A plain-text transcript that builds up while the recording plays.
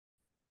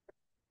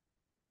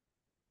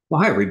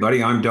Well, hi,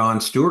 everybody. I'm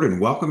Don Stewart,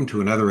 and welcome to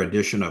another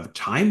edition of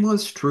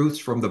Timeless Truths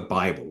from the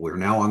Bible. We're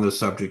now on the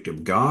subject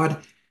of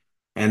God,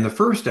 and the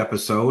first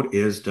episode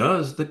is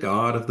Does the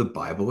God of the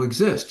Bible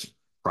exist?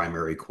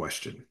 Primary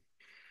question.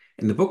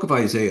 In the book of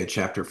Isaiah,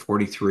 chapter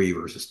 43,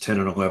 verses 10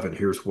 and 11,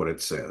 here's what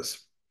it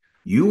says.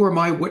 You are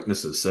my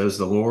witnesses, says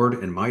the Lord,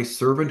 and my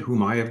servant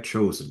whom I have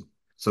chosen,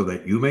 so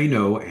that you may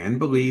know and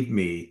believe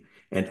me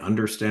and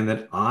understand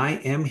that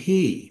I am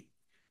He.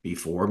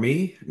 Before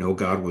me, no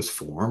God was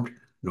formed,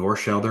 nor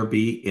shall there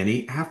be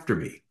any after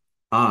me.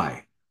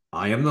 I,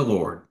 I am the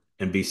Lord,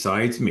 and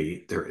besides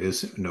me, there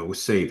is no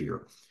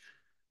Savior.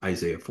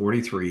 Isaiah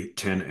 43,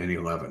 10 and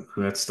 11.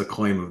 That's the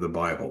claim of the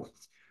Bible.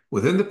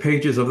 Within the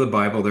pages of the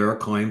Bible, there are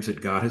claims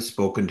that God has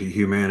spoken to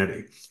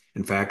humanity.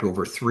 In fact,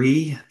 over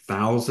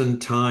 3,000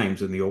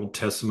 times in the Old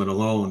Testament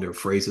alone, there are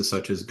phrases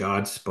such as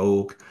God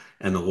spoke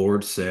and the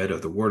Lord said, or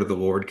the word of the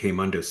Lord came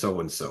unto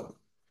so and so.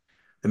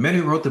 The men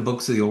who wrote the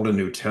books of the Old and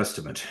New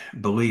Testament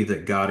believe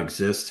that God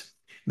exists,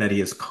 that he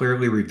has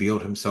clearly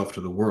revealed himself to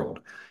the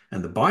world.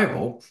 And the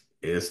Bible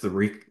is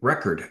the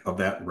record of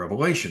that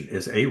revelation,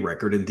 is a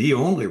record and the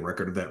only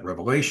record of that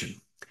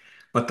revelation.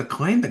 But the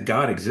claim that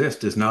God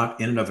exists does not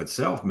in and of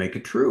itself make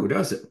it true,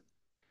 does it?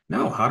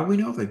 No, how do we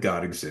know that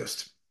God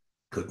exists?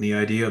 Couldn't the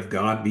idea of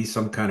God be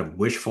some kind of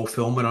wish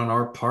fulfillment on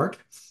our part?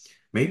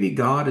 Maybe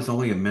God is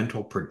only a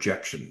mental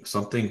projection,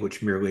 something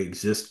which merely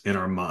exists in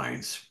our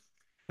minds.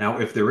 Now,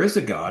 if there is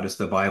a God, as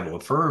the Bible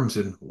affirms,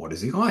 then what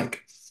is he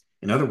like?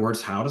 In other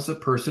words, how does a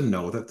person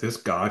know that this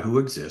God who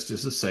exists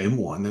is the same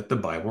one that the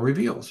Bible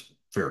reveals?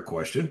 Fair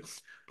question.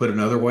 Put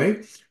another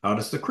way, how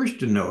does the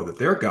Christian know that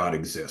their God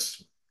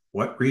exists?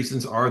 What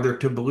reasons are there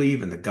to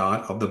believe in the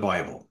God of the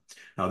Bible?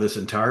 Now, this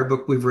entire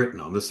book we've written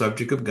on the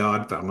subject of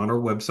God, found on our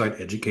website,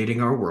 Educating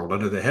Our World,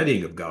 under the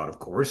heading of God, of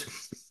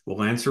course,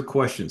 will answer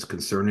questions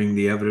concerning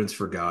the evidence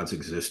for God's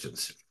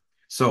existence.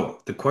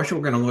 So, the question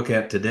we're going to look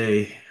at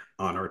today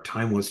on our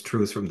timeless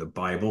truths from the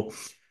Bible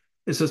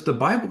is, does the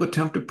Bible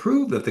attempt to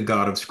prove that the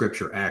God of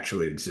Scripture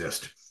actually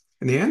exists?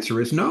 And the answer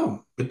is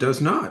no, it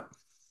does not.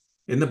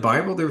 In the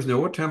Bible, there's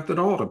no attempt at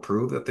all to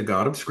prove that the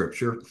God of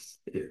Scripture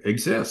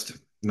exists.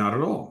 Not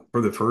at all.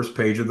 From the first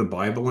page of the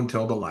Bible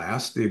until the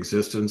last, the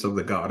existence of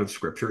the God of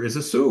Scripture is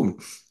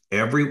assumed.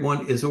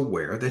 Everyone is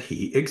aware that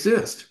he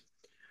exists.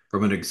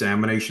 From an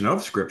examination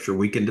of Scripture,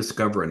 we can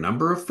discover a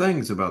number of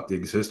things about the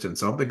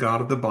existence of the God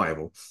of the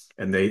Bible,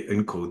 and they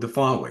include the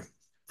following.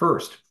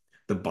 First,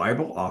 the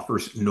Bible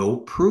offers no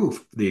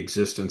proof of the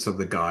existence of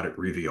the God it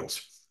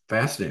reveals.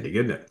 Fascinating,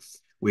 isn't it?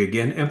 We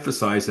again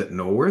emphasize that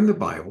nowhere in the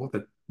Bible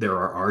that there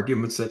are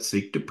arguments that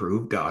seek to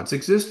prove God's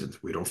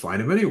existence. We don't find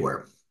them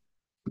anywhere.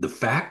 The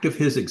fact of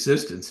his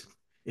existence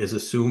is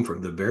assumed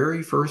from the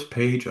very first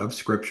page of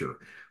Scripture,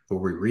 where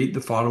we read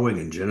the following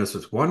in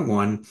Genesis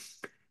 1:1.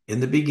 In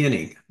the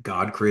beginning,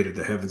 God created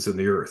the heavens and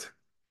the earth.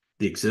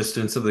 The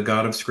existence of the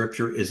God of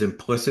Scripture is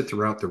implicit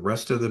throughout the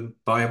rest of the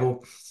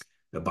Bible.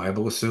 The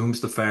Bible assumes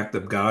the fact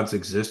of God's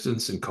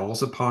existence and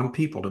calls upon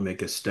people to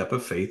make a step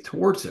of faith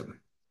towards him.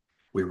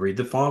 We read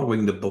the following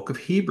in the book of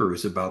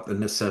Hebrews about the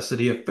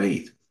necessity of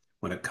faith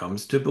when it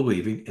comes to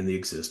believing in the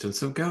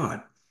existence of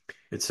God.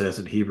 It says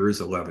in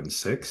Hebrews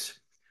 11:6,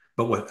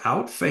 but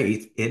without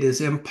faith, it is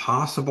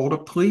impossible to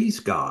please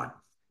God,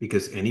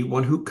 because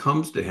anyone who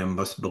comes to him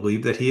must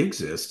believe that he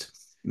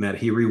exists and that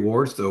he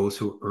rewards those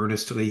who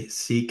earnestly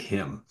seek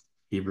him.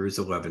 Hebrews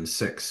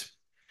 11:6.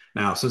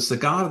 Now, since the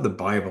God of the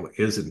Bible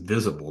is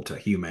invisible to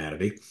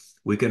humanity,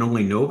 we can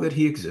only know that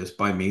he exists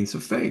by means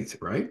of faith,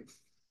 right?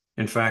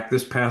 In fact,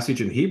 this passage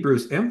in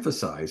Hebrews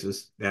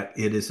emphasizes that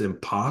it is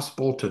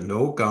impossible to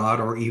know God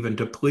or even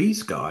to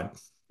please God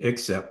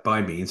except by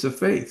means of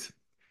faith.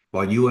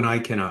 While you and I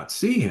cannot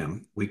see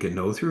him, we can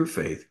know through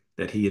faith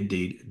that he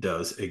indeed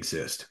does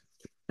exist.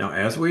 Now,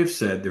 as we have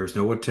said, there is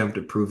no attempt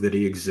to prove that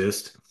he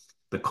exists.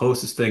 The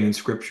closest thing in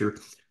Scripture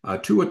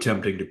to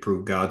attempting to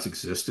prove God's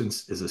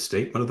existence is a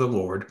statement of the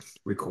Lord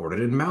recorded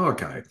in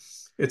Malachi.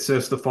 It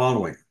says the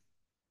following.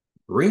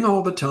 Bring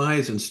all the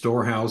tithes into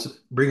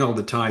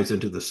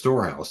the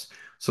storehouse,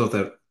 so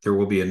that there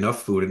will be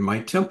enough food in my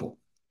temple.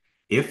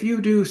 If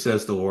you do,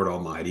 says the Lord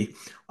Almighty,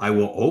 I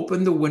will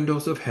open the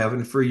windows of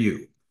heaven for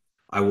you.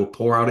 I will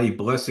pour out a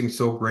blessing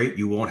so great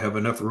you won't have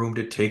enough room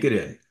to take it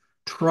in.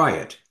 Try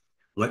it.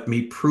 Let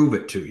me prove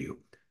it to you.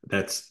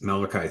 That's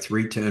Malachi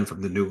 3:10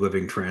 from the New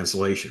Living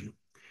Translation.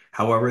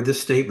 However, this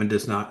statement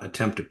does not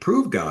attempt to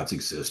prove God's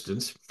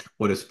existence.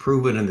 What is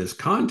proven in this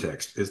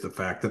context is the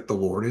fact that the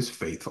Lord is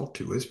faithful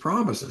to his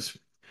promises.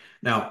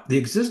 Now, the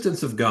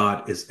existence of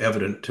God is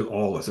evident to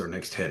all as our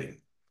next heading.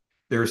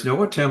 There is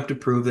no attempt to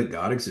prove that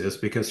God exists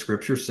because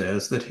Scripture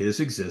says that his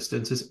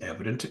existence is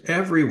evident to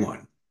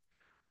everyone.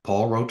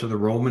 Paul wrote to the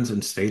Romans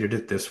and stated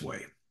it this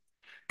way.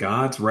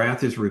 God's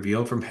wrath is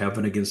revealed from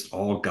heaven against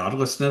all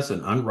godlessness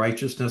and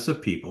unrighteousness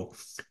of people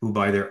who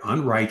by their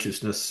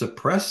unrighteousness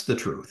suppress the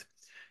truth,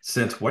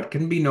 since what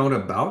can be known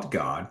about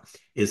God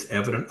is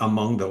evident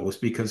among those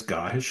because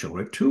God has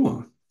shown it to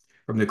them.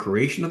 From the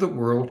creation of the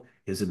world,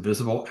 his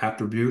invisible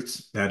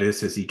attributes, that is,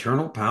 his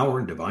eternal power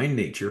and divine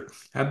nature,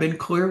 have been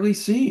clearly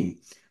seen,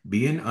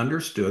 being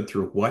understood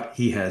through what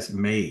he has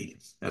made.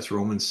 That's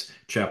Romans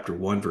chapter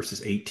 1,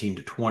 verses 18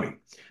 to 20.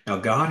 Now,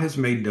 God has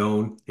made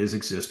known his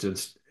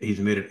existence. He's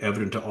made it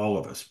evident to all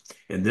of us.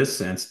 In this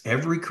sense,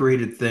 every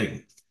created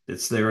thing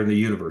that's there in the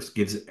universe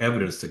gives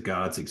evidence to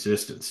God's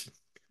existence.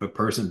 If a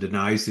person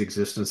denies the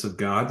existence of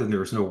God, then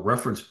there is no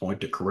reference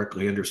point to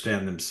correctly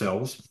understand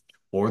themselves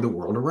or the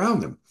world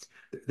around them.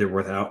 They're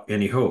without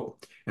any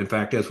hope. In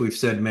fact, as we've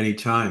said many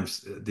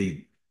times,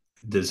 the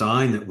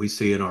design that we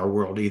see in our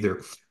world,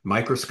 either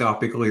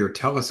microscopically or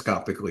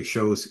telescopically,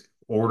 shows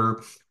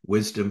order,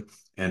 wisdom,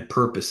 and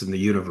purpose in the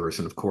universe.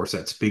 And of course,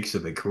 that speaks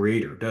of a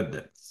creator, doesn't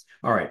it?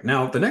 All right,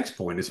 now the next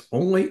point is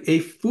only a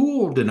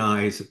fool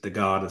denies that the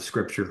God of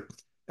Scripture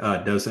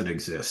doesn't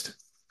exist.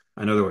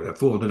 In other words, a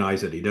fool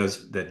denies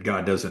that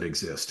God doesn't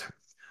exist.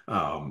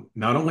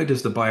 Not only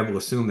does the Bible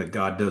assume that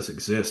God does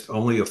exist,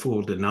 only a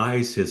fool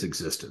denies his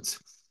existence.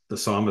 The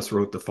psalmist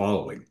wrote the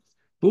following: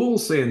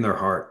 Fools say in their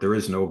heart, there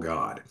is no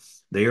God.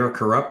 They are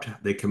corrupt,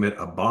 they commit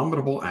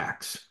abominable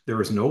acts.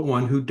 There is no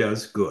one who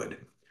does good.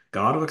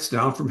 God looks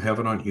down from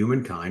heaven on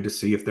humankind to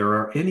see if there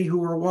are any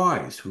who are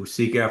wise, who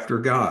seek after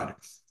God.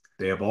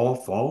 They have all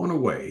fallen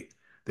away.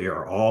 They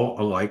are all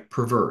alike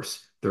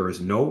perverse. There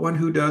is no one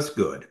who does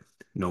good,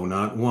 no,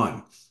 not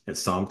one. It's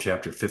Psalm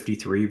chapter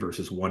 53,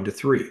 verses 1 to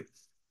 3.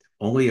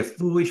 Only a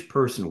foolish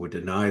person would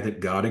deny that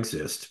God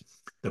exists.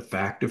 The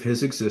fact of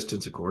his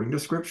existence, according to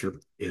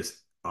Scripture,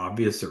 is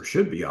obvious or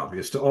should be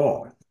obvious to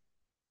all.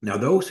 Now,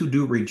 those who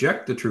do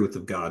reject the truth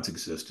of God's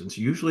existence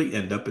usually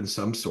end up in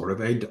some sort of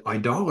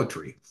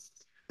idolatry.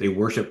 They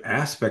worship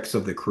aspects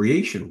of the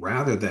creation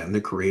rather than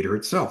the creator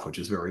itself, which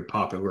is very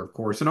popular, of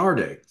course, in our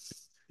day.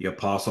 The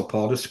Apostle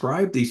Paul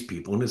described these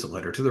people in his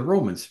letter to the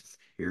Romans.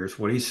 Here's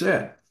what he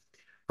said: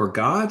 For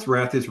God's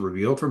wrath is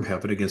revealed from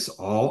heaven against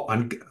all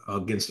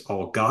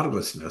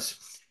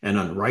godlessness and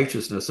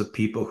unrighteousness of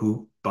people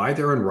who, by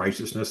their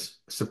unrighteousness,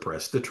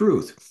 suppress the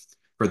truth.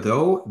 For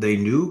though they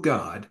knew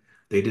God,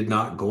 they did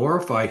not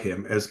glorify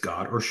him as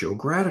God or show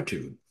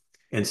gratitude.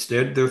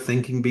 Instead, their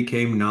thinking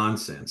became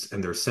nonsense,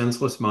 and their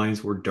senseless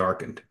minds were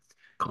darkened.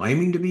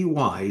 Claiming to be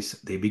wise,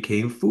 they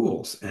became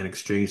fools and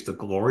exchanged the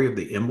glory of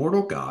the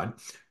immortal God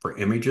for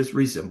images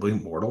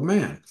resembling mortal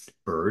man,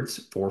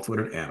 birds,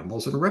 four-footed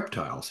animals, and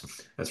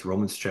reptiles. That's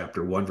Romans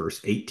chapter 1, verse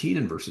 18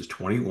 and verses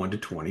 21 to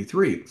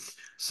 23.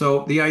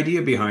 So the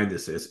idea behind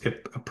this is if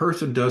a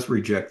person does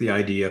reject the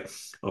idea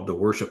of the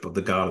worship of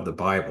the God of the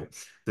Bible,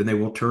 then they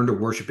will turn to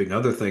worshiping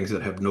other things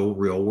that have no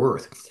real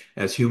worth.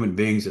 As human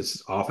beings,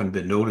 it's often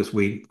been noticed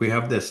we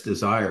have this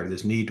desire,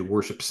 this need to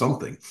worship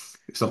something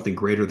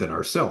greater than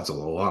ourselves,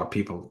 although a lot of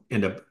people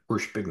end up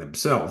worshiping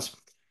themselves.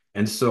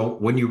 And so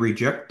when you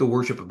reject the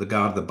worship of the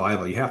God of the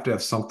Bible, you have to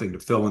have something to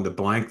fill in the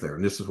blank there.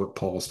 And this is what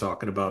Paul's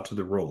talking about to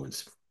the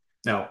Romans.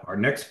 Now, our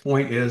next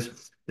point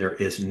is there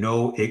is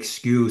no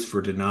excuse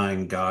for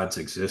denying God's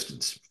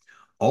existence.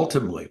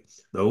 Ultimately,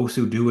 those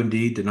who do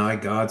indeed deny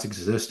God's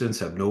existence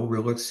have no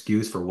real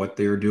excuse for what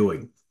they are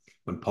doing.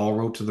 When Paul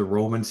wrote to the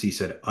Romans, he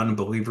said,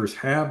 unbelievers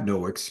have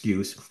no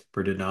excuse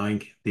for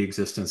denying the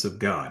existence of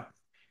God.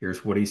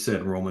 Here's what he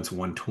said in Romans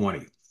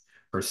 1:20.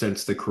 For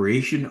since the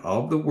creation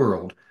of the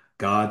world,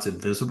 God's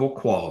invisible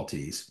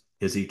qualities,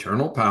 his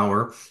eternal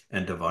power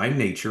and divine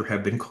nature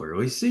have been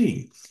clearly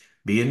seen,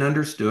 being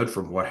understood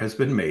from what has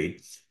been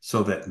made,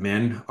 so that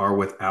men are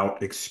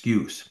without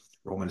excuse.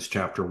 Romans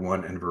chapter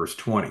 1 and verse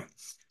 20.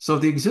 So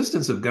the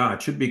existence of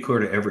God should be clear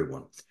to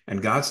everyone,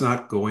 and God's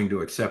not going to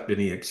accept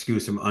any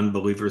excuse from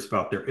unbelievers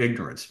about their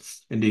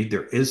ignorance. Indeed,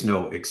 there is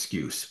no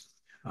excuse.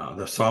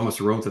 The psalmist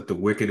wrote that the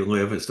wicked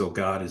live as though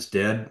God is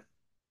dead.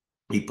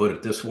 He put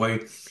it this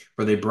way: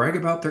 For they brag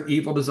about their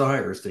evil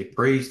desires, they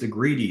praise the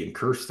greedy and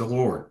curse the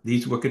Lord.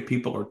 These wicked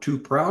people are too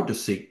proud to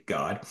seek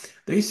God.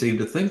 They seem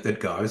to think that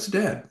God is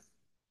dead.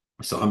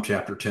 Psalm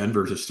chapter 10,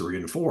 verses 3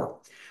 and 4.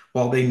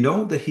 While they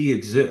know that he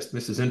exists,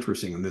 this is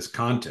interesting in this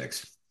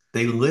context,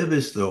 they live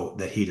as though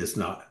that he does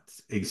not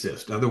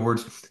exist. In other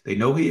words, they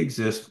know he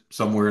exists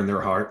somewhere in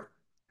their heart,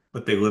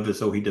 but they live as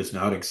though he does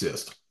not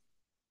exist.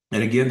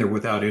 And again, they're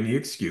without any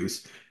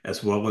excuse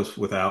as well as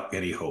without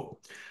any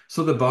hope.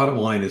 So the bottom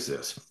line is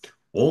this: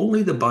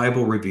 only the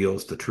Bible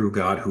reveals the true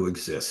God who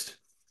exists.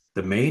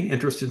 The main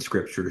interest in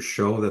Scripture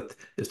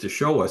is to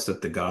show us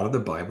that the God of the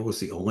Bible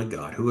is the only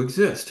God who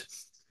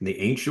exists. In the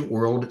ancient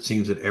world, it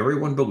seems that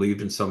everyone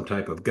believed in some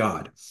type of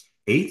God.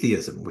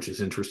 Atheism, which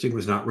is interesting,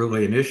 was not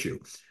really an issue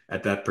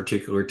at that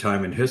particular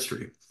time in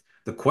history.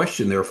 The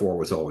question, therefore,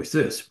 was always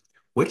this: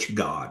 which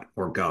God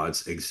or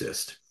gods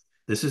exist?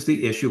 This is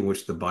the issue in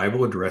which the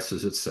Bible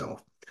addresses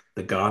itself.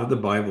 The God of the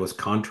Bible is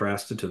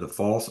contrasted to the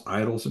false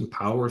idols and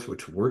powers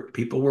which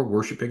people were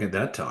worshiping at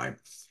that time.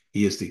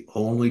 He is the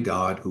only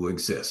God who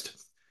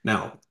exists.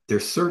 Now,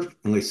 there's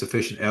certainly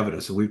sufficient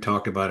evidence, and we've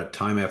talked about it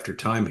time after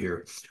time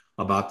here,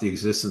 about the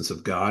existence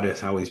of God and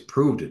how he's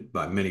proved it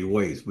by many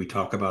ways. We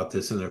talk about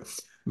this in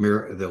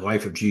the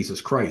life of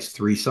Jesus Christ: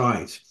 3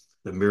 signs,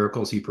 the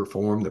miracles he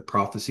performed, the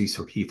prophecies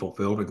he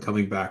fulfilled, and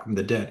coming back from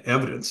the dead,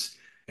 evidence.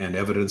 and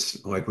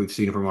evidence, like we've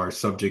seen from our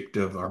subject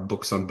of our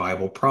books on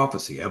Bible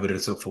prophecy,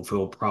 evidence of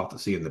fulfilled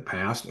prophecy in the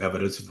past,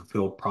 evidence of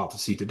fulfilled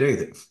prophecy today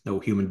that no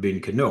human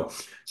being can know.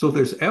 So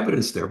there's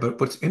evidence there.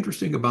 But what's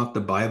interesting about the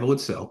Bible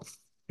itself,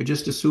 it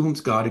just assumes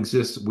God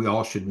exists. We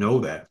all should know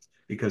that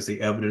because the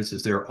evidence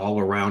is there all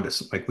around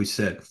us. Like we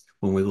said,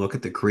 when we look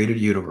at the created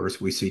universe,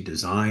 we see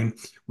design,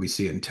 we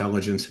see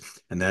intelligence,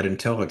 and that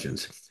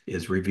intelligence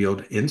is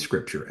revealed in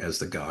Scripture as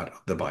the God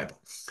of the Bible.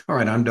 All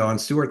right, I'm Don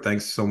Stewart.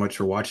 Thanks so much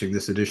for watching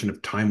this edition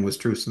of Timeless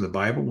Truths in the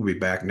Bible. We'll be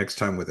back next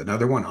time with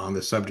another one on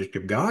the subject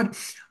of God.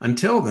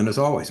 Until then, as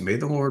always, may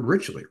the Lord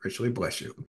richly, richly bless you.